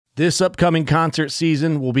This upcoming concert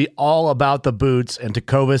season will be all about the boots, and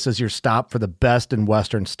Tecovas is your stop for the best in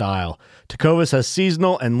Western style. Tecovas has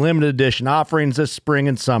seasonal and limited edition offerings this spring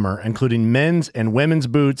and summer, including men's and women's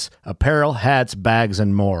boots, apparel, hats, bags,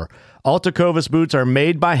 and more. All Tecovas boots are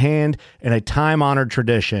made by hand in a time-honored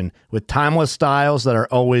tradition with timeless styles that are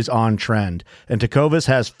always on trend. And Tecovas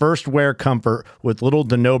has first wear comfort with little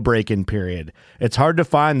to no break-in period. It's hard to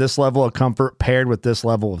find this level of comfort paired with this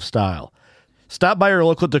level of style. Stop by your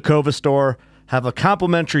local Tecovas store, have a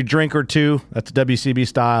complimentary drink or two, that's WCB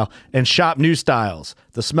style, and shop new styles.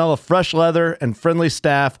 The smell of fresh leather and friendly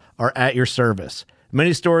staff are at your service.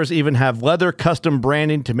 Many stores even have leather custom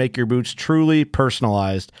branding to make your boots truly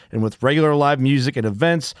personalized. And with regular live music and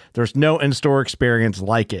events, there's no in-store experience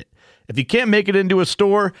like it. If you can't make it into a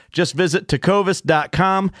store, just visit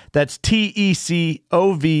tecovas.com. That's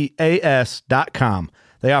TECOVAS.com.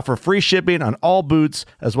 They offer free shipping on all boots,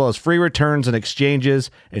 as well as free returns and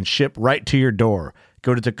exchanges, and ship right to your door.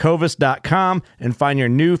 Go to tecovas.com and find your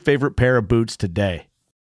new favorite pair of boots today.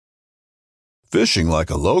 Fishing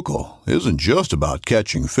like a local isn't just about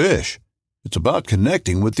catching fish. It's about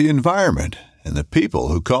connecting with the environment and the people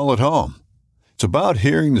who call it home. It's about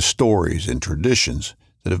hearing the stories and traditions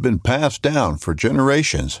that have been passed down for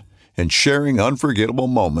generations and sharing unforgettable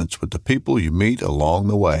moments with the people you meet along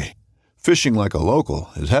the way. Fishing like a local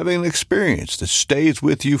is having an experience that stays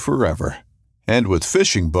with you forever. And with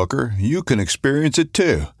Fishing Booker, you can experience it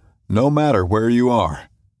too, no matter where you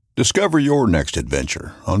are. Discover your next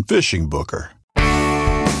adventure on Fishing Booker.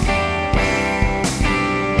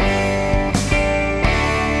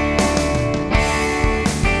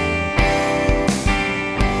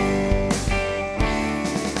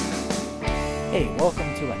 Hey,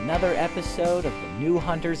 welcome to another episode of the New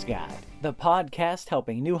Hunter's Guide, the podcast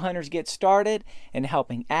helping new hunters get started and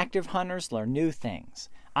helping active hunters learn new things.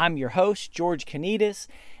 I'm your host, George Canitas,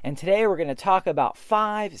 and today we're going to talk about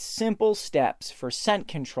 5 simple steps for scent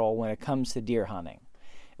control when it comes to deer hunting.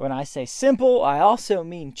 When I say simple, I also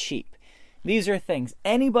mean cheap. These are things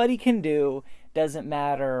anybody can do, doesn't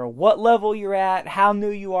matter what level you're at, how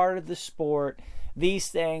new you are to the sport. These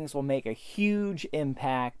things will make a huge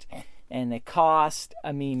impact. And the cost,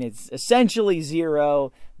 it's essentially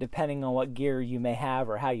zero depending on what gear you may have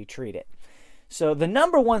or how you treat it. So the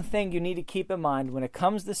number one thing you need to keep in mind when it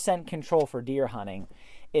comes to scent control for deer hunting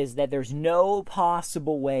is that there's no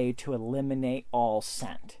possible way to eliminate all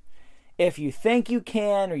scent. If you think you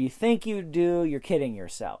can or you think you do, you're kidding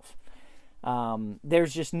yourself.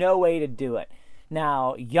 There's just no way to do it.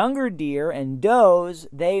 Now, younger deer and does,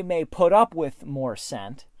 they may put up with more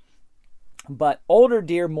scent. But older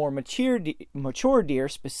deer, more mature deer,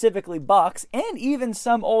 specifically bucks, and even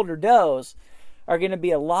some older does, are going to be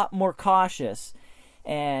a lot more cautious,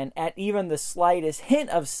 and at even the slightest hint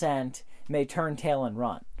of scent, may turn tail and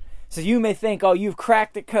run. So you may think, oh, you've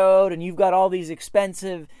cracked the code, and you've got all these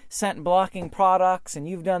expensive scent blocking products, and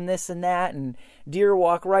you've done this and that, and deer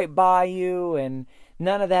walk right by you, and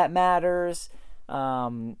none of that matters.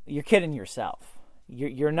 You're kidding yourself.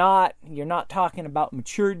 You're not talking about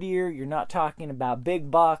mature deer. You're not talking about big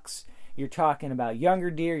bucks. You're talking about younger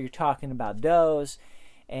deer. You're talking about does.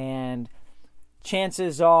 And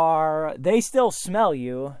chances are they still smell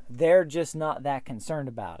you. They're just not that concerned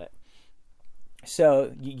about it.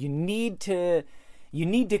 So you need to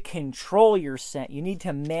control your scent. You need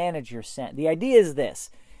to manage your scent. The idea is this.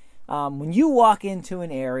 When you walk into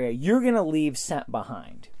an area, you're going to leave scent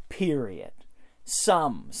behind, period.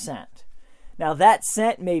 Some scent. Now that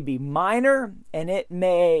scent may be minor and it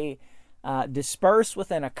may disperse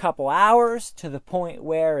within a couple hours to the point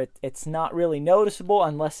where it's not really noticeable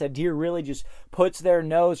unless a deer really just puts their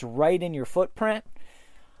nose right in your footprint.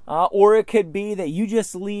 Or it could be that you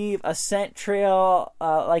just leave a scent trail,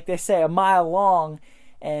 like they say, a mile long,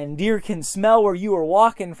 and deer can smell where you were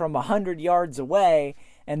walking from 100 yards away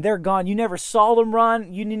and they're gone. You never saw them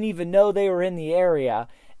run. You didn't even know they were in the area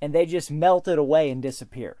and they just melted away and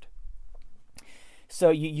disappeared. So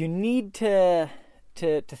you need to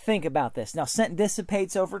think about this. Now, scent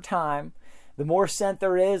dissipates over time. The more scent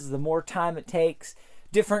there is, the more time it takes.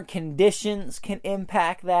 Different conditions can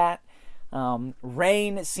impact that.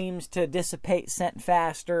 Rain seems to dissipate scent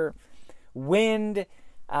faster. Wind,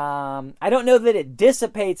 I don't know that it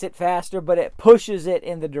dissipates it faster, but it pushes it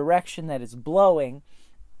in the direction that it's blowing.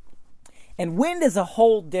 And wind is a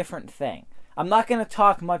whole different thing. I'm not going to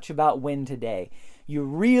talk much about wind today. You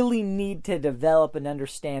really need to develop an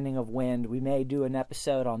understanding of wind. We may do an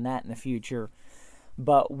episode on that in the future.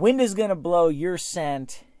 But wind is going to blow your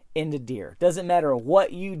scent into deer. Doesn't matter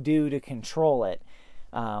what you do to control it.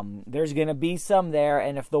 There's going to be some there.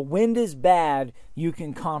 And if the wind is bad, you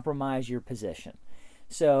can compromise your position.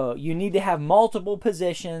 So you need to have multiple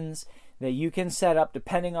positions that you can set up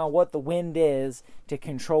depending on what the wind is to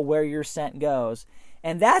control where your scent goes.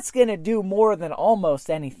 And that's going to do more than almost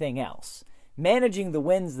anything else. Managing the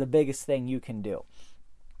wind's the biggest thing you can do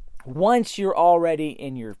once you're already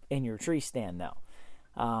in your tree stand though.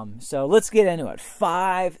 So let's get into it.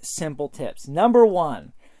 5 simple tips. Number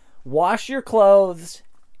 1, wash your clothes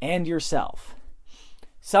and yourself.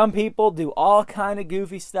 Some people do all kind of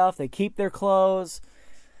goofy stuff. They keep their clothes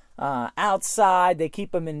outside. They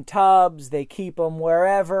keep them in tubs. They keep them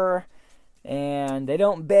wherever. And they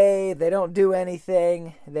don't bathe. They don't do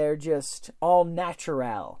anything. They're just all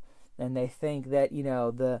natural. And they think that,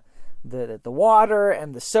 the water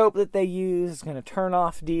and the soap that they use is going to turn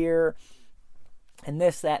off deer. And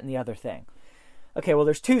this, that, and the other thing. Okay, well,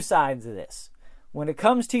 there's 2 sides of this. When it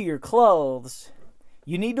comes to your clothes,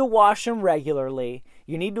 you need to wash them regularly.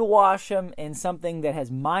 You need to wash them in something that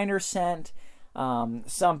has minor scent,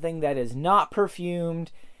 something that is not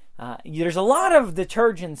perfumed. There's a lot of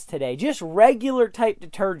detergents today, just regular type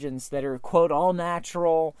detergents that are, quote, all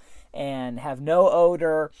natural and have no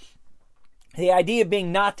odor. The idea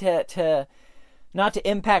being not to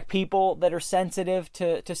impact people that are sensitive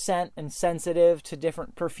to scent and sensitive to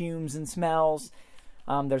different perfumes and smells.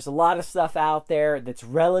 There's a lot of stuff out there that's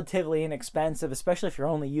relatively inexpensive, especially if you're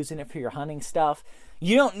only using it for your hunting stuff.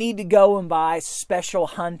 You don't need to go and buy special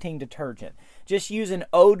hunting detergent. Just use an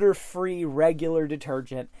odor-free regular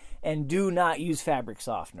detergent and do not use fabric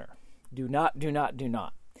softener. Do not.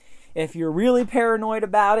 If you're really paranoid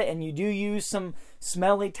about it and you do use some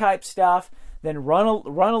smelly type stuff, then run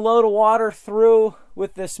a load of water through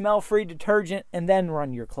with the smell-free detergent and then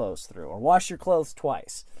run your clothes through, or wash your clothes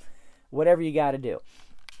twice. Whatever you got to do.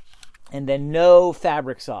 And then no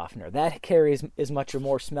fabric softener. That carries as much or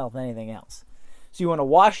more smell than anything else. So you want to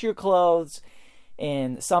wash your clothes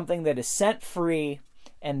in something that is scent-free,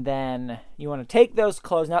 and then you want to take those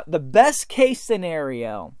clothes. Now, the best case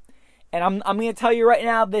scenario, and I'm going to tell you right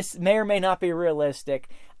now, this may or may not be realistic.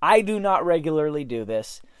 I do not regularly do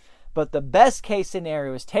this. But the best case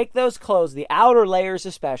scenario is take those clothes, the outer layers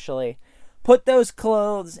especially, put those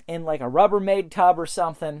clothes in like a Rubbermaid tub or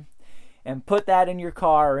something, and put that in your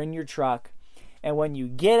car or in your truck. And when you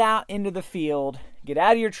get out into the field, get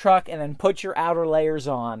out of your truck and then put your outer layers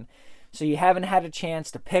on, so you haven't had a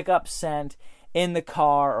chance to pick up scent in the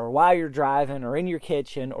car or while you're driving or in your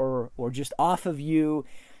kitchen or just off of you.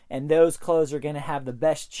 And those clothes are going to have the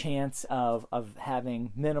best chance of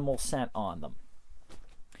having minimal scent on them.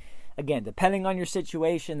 Again, depending on your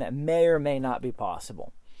situation, that may or may not be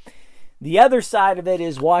possible. The other side of it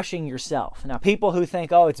is washing yourself. Now, people who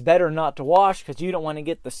think, it's better not to wash because you don't want to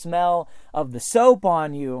get the smell of the soap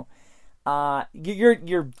on you,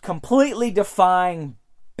 you're completely defying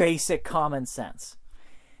basic common sense.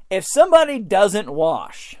 If somebody doesn't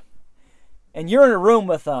wash and you're in a room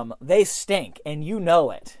with them, they stink and you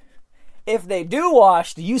know it. If they do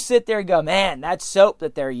wash, do you sit there and go, man, that soap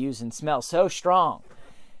that they're using smells so strong?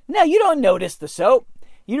 No, you don't notice the soap.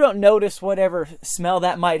 You don't notice whatever smell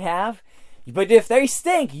that might have. But if they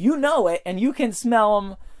stink, you know it, and you can smell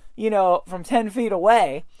them, from 10 feet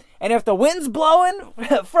away. And if the wind's blowing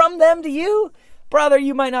from them to you, brother,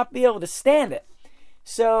 you might not be able to stand it.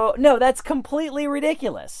 So, no, that's completely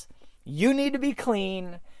ridiculous. You need to be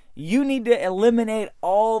clean. You need to eliminate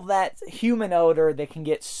all that human odor that can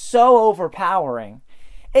get so overpowering.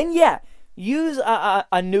 And yeah, use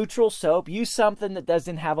a neutral soap. Use something that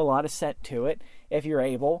doesn't have a lot of scent to it if you're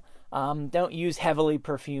able. Don't use heavily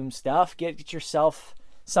perfumed stuff. Get yourself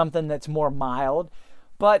something that's more mild.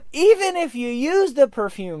 But even if you use the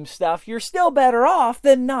perfume stuff, you're still better off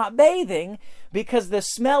than not bathing, because the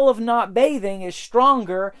smell of not bathing is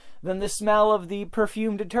stronger than the smell of the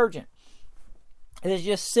perfume detergent. It's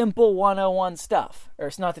just simple 101 stuff. Or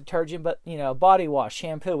it's not detergent, but, body wash,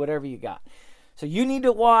 shampoo, whatever you got. So you need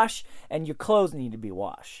to wash, and your clothes need to be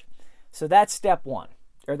washed. So that's step 1,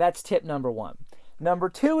 or that's tip number 1. Number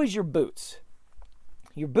 2 is your boots.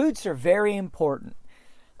 Your boots are very important.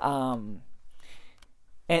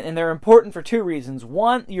 And they're important for 2 reasons.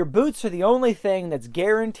 1, your boots are the only thing that's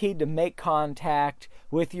guaranteed to make contact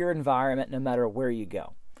with your environment no matter where you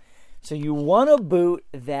go. So you want a boot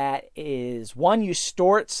that is, 1, you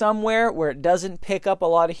store it somewhere where it doesn't pick up a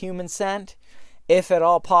lot of human scent, if at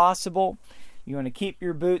all possible. You want to keep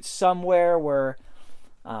your boots somewhere where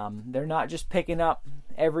they're not just picking up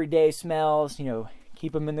everyday smells.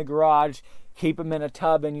 Keep them in the garage, keep them in a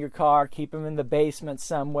tub in your car, keep them in the basement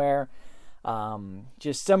somewhere.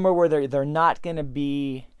 Just somewhere where they're not going to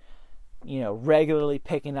be, regularly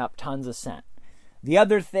picking up tons of scent. The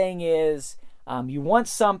other thing is, you want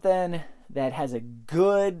something that has a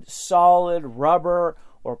good, solid rubber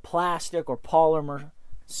or plastic or polymer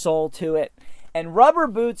sole to it. And rubber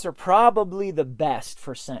boots are probably the best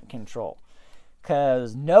for scent control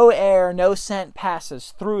because no air, no scent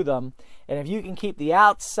passes through them. And if you can keep the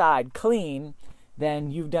outside clean, then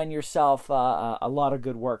you've done yourself a lot of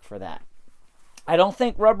good work for that. I don't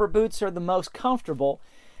think rubber boots are the most comfortable,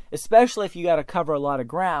 especially if you got to cover a lot of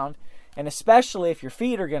ground, and especially if your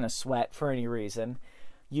feet are going to sweat for any reason.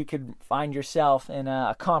 You could find yourself in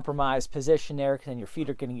a compromised position there because then your feet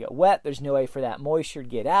are going to get wet. There's no way for that moisture to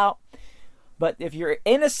get out. But if you're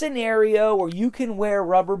in a scenario where you can wear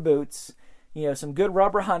rubber boots, some good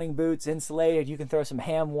rubber hunting boots, insulated, you can throw some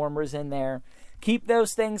hand warmers in there. Keep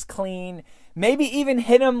those things clean. Maybe even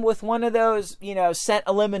hit them with one of those, scent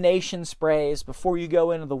elimination sprays before you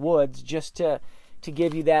go into the woods, just to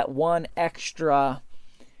give you that one extra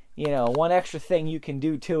thing you can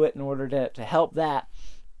do to it in order to help that.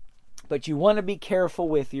 But you want to be careful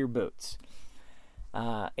with your boots.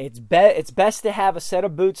 It's best to have a set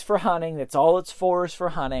of boots for hunting. That's all it's for, is for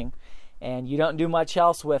hunting, and you don't do much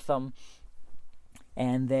else with them.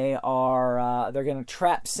 And they're going to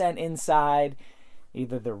trap scent inside.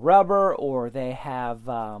 Either the rubber or they have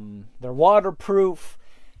they're waterproof.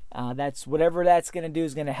 Whatever that's going to do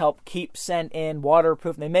is going to help keep scent in,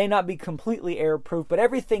 waterproof. They may not be completely airproof, but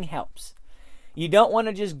everything helps. You don't want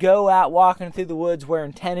to just go out walking through the woods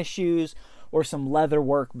wearing tennis shoes or some leather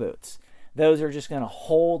work boots. Those are just going to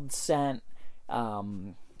hold scent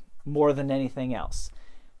more than anything else.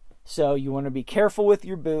 So you want to be careful with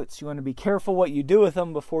your boots. You want to be careful what you do with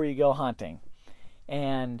them before you go hunting.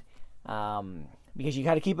 And because you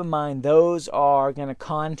got to keep in mind, those are going to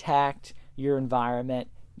contact your environment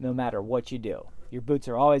no matter what you do. Your boots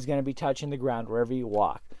are always going to be touching the ground wherever you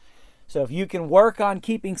walk. So if you can work on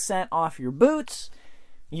keeping scent off your boots,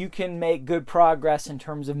 you can make good progress in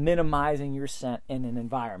terms of minimizing your scent in an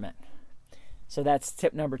environment. So that's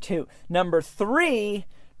tip number 2. Number 3,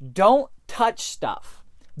 don't touch stuff.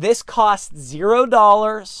 This costs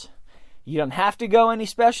 $0. You don't have to go any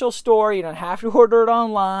special store. You don't have to order it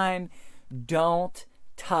online. Don't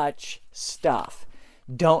touch stuff.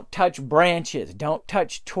 Don't touch branches. Don't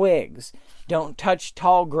touch twigs. Don't touch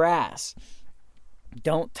tall grass.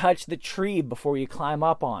 Don't touch the tree before you climb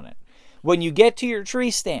up on it. When you get to your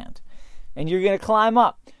tree stand and you're going to climb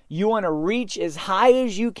up, you want to reach as high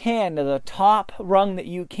as you can to the top rung that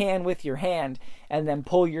you can with your hand and then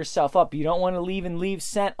pull yourself up. You don't want to leave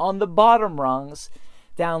scent on the bottom rungs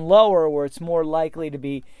down lower where it's more likely to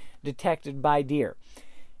be detected by deer.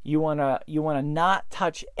 You want to not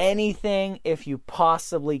touch anything if you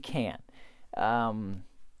possibly can.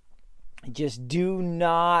 Just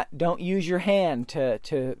don't use your hand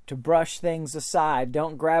to brush things aside.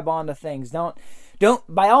 Don't grab onto things. Don't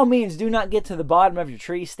by all means do not get to the bottom of your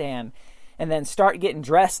tree stand and then start getting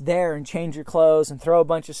dressed there and change your clothes and throw a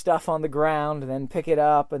bunch of stuff on the ground and then pick it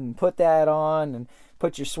up and put that on and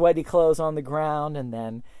put your sweaty clothes on the ground, and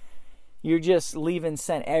then you're just leaving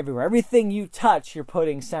scent everywhere. Everything you touch, you're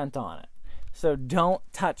putting scent on it. So don't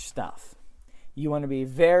touch stuff. You want to be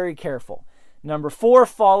very careful. Number 4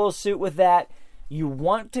 follows suit with that. You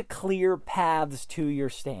want to clear paths to your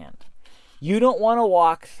stand. You don't want to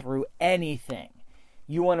walk through anything.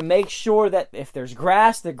 You want to make sure that if there's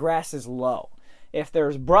grass, the grass is low. If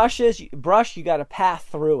there's brush, you got a path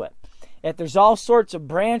through it. If there's all sorts of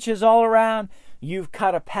branches all around, you've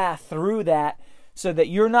cut a path through that so that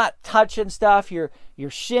you're not touching stuff. Your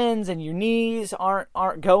shins and your knees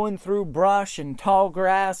aren't going through brush and tall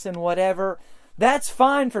grass and whatever. That's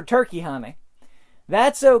fine for turkey hunting.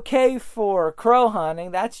 That's okay for crow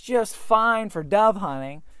hunting. That's just fine for dove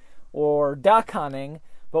hunting or duck hunting.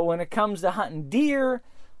 But when it comes to hunting deer,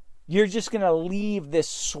 you're just going to leave this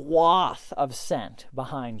swath of scent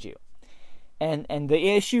behind you. And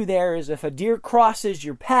the issue there is if a deer crosses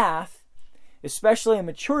your path, especially a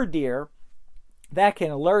mature deer, that can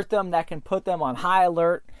alert them, that can put them on high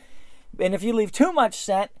alert. And if you leave too much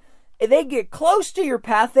scent, if they get close to your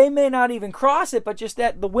path, they may not even cross it, but just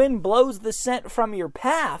that the wind blows the scent from your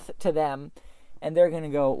path to them, and they're going to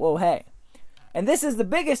go, whoa, hey. And this is the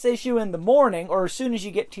biggest issue in the morning, or as soon as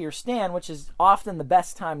you get to your stand, which is often the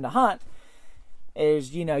best time to hunt,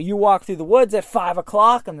 is, you walk through the woods at 5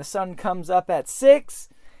 o'clock and the sun comes up at 6,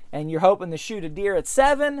 and you're hoping to shoot a deer at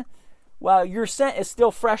 7. Well, your scent is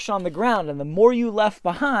still fresh on the ground, and the more you left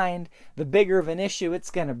behind, the bigger of an issue it's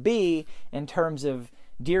going to be in terms of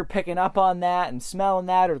deer picking up on that and smelling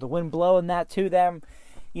that, or the wind blowing that to them.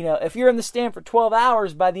 If you're in the stand for 12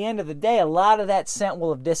 hours, by the end of the day, a lot of that scent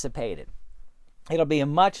will have dissipated. It'll be a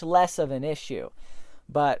much less of an issue.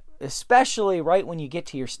 But especially right when you get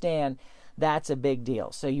to your stand, that's a big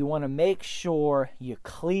deal. So you want to make sure you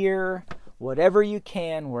clear whatever you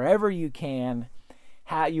can, wherever you can.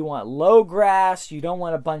 How you want low grass, you don't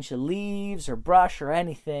want a bunch of leaves or brush or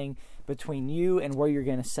anything between you and where you're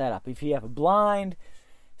going to set up. If you have a blind,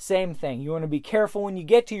 same thing. You want to be careful when you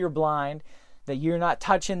get to your blind that you're not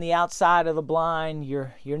touching the outside of the blind,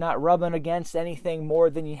 you're not rubbing against anything more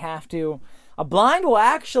than you have to. A blind will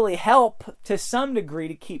actually help to some degree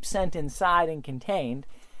to keep scent inside and contained.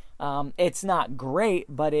 It's not great,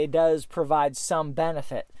 but it does provide some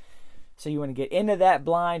benefit. So you want to get into that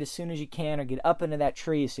blind as soon as you can, or get up into that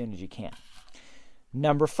tree as soon as you can.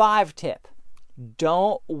 Number 5 tip,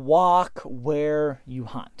 don't walk where you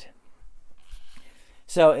hunt.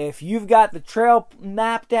 So if you've got the trail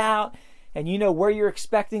mapped out and you know where you're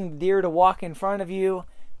expecting the deer to walk in front of you,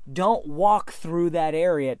 don't walk through that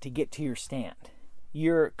area to get to your stand.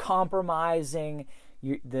 You're compromising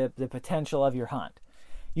the potential of your hunt.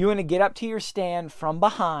 You want to get up to your stand from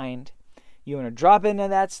behind. You want to drop into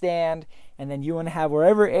that stand, and then you want to have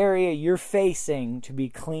wherever area you're facing to be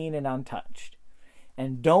clean and untouched.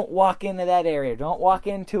 And don't walk into that area. Don't walk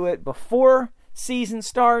into it before season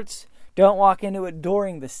starts. Don't walk into it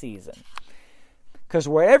during the season. Because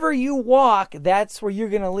wherever you walk, that's where you're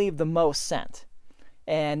going to leave the most scent.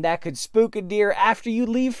 And that could spook a deer after you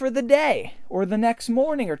leave for the day, or the next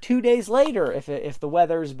morning, or 2 days later if the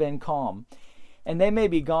weather's been calm. And they may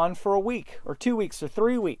be gone for a week, or 2 weeks, or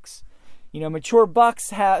 3 weeks. You know, mature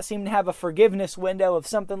bucks seem to have a forgiveness window of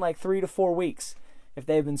something like 3 to 4 weeks if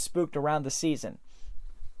they've been spooked around the season.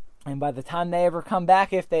 And by the time they ever come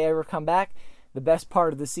back, if they ever come back, the best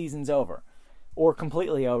part of the season's over. Or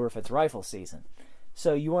completely over if it's rifle season.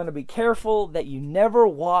 So you want to be careful that you never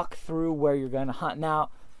walk through where you're going to hunt.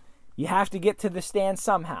 Now, you have to get to the stand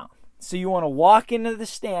somehow. So you want to walk into the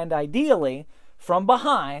stand, ideally, from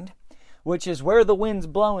behind, which is where the wind's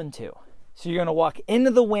blowing to. So you're going to walk into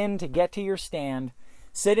the wind to get to your stand,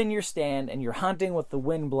 sit in your stand, and you're hunting with the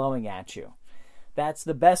wind blowing at you. That's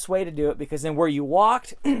the best way to do it, because then where you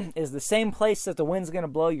walked is the same place that the wind's going to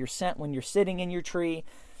blow your scent when you're sitting in your tree.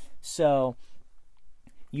 So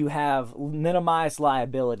you have minimized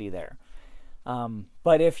liability there.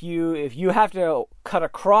 But if you have to cut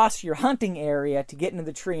across your hunting area to get into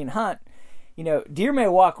the tree and hunt, you know, deer may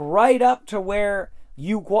walk right up to where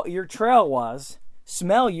your trail was,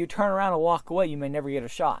 smell you, turn around and walk away. You may never get a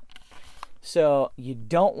shot. So you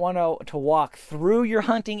don't want to walk through your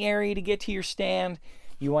hunting area to get to your stand.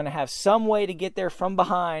 You want to have some way to get there from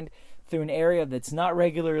behind through an area that's not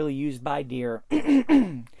regularly used by deer.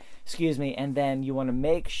 Excuse me. And then you want to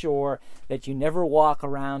make sure that you never walk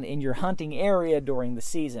around in your hunting area during the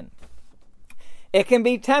season. It can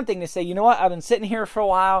be tempting to say, you know what, I've been sitting here for a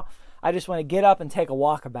while. I just want to get up and take a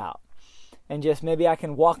walkabout. And just maybe I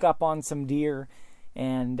can walk up on some deer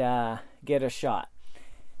and get a shot.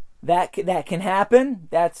 That can happen.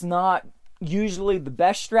 That's not usually the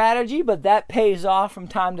best strategy, but that pays off from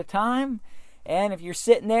time to time. And if you're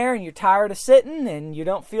sitting there and you're tired of sitting and you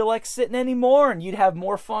don't feel like sitting anymore and you'd have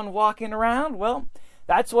more fun walking around, well,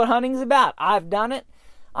 that's what hunting's about. I've done it.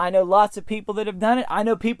 I know lots of people that have done it. I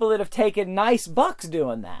know people that have taken nice bucks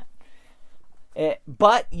doing that.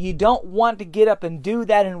 But you don't want to get up and do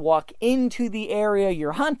that and walk into the area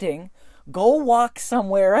you're hunting. Go walk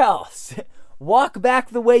somewhere else. Walk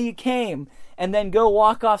back the way you came and then go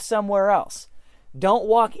walk off somewhere else. Don't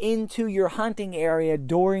walk into your hunting area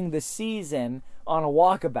during the season on a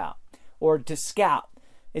walkabout or to scout.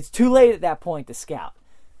 It's too late at that point to scout.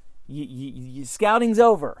 Scouting's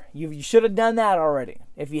over. You should have done that already.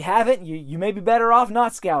 If you haven't, you may be better off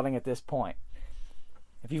not scouting at this point.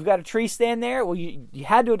 If you've got a tree stand there, well, you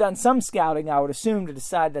had to have done some scouting, I would assume, to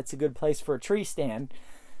decide that's a good place for a tree stand.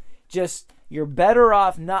 Just, you're better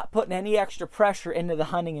off not putting any extra pressure into the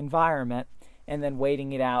hunting environment and then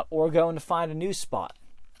waiting it out or going to find a new spot.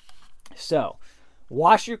 So,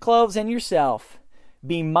 wash your clothes and yourself.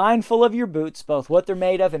 Be mindful of your boots, both what they're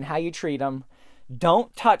made of and how you treat them.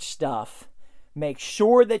 Don't touch stuff. Make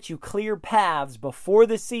sure that you clear paths before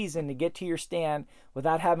the season to get to your stand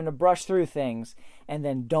without having to brush through things. And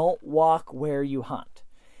then don't walk where you hunt.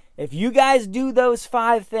 If you guys do those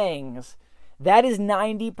 5 things, that is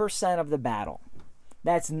 90% of the battle.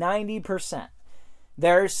 That's 90%.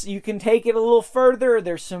 You can take it a little further.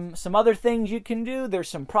 There's some other things you can do. There's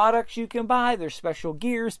some products you can buy. There's special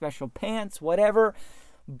gear, special pants, whatever.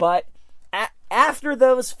 But after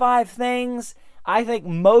those 5 things, I think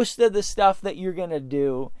most of the stuff that you're going to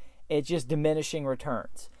do, it's just diminishing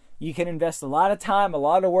returns. You can invest a lot of time, a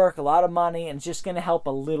lot of work, a lot of money, and it's just going to help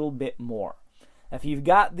a little bit more. If you've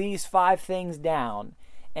got these 5 things down,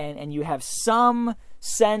 and you have some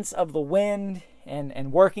sense of the wind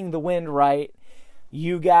and working the wind right,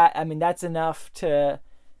 that's enough to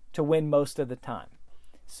win most of the time.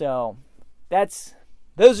 So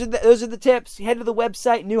those are the tips. Head to the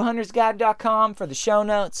website, newhuntersguide.com, for the show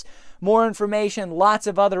notes, more information, lots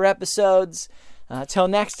of other episodes. Till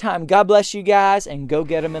next time, God bless you guys, and go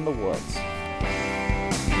get them in the woods.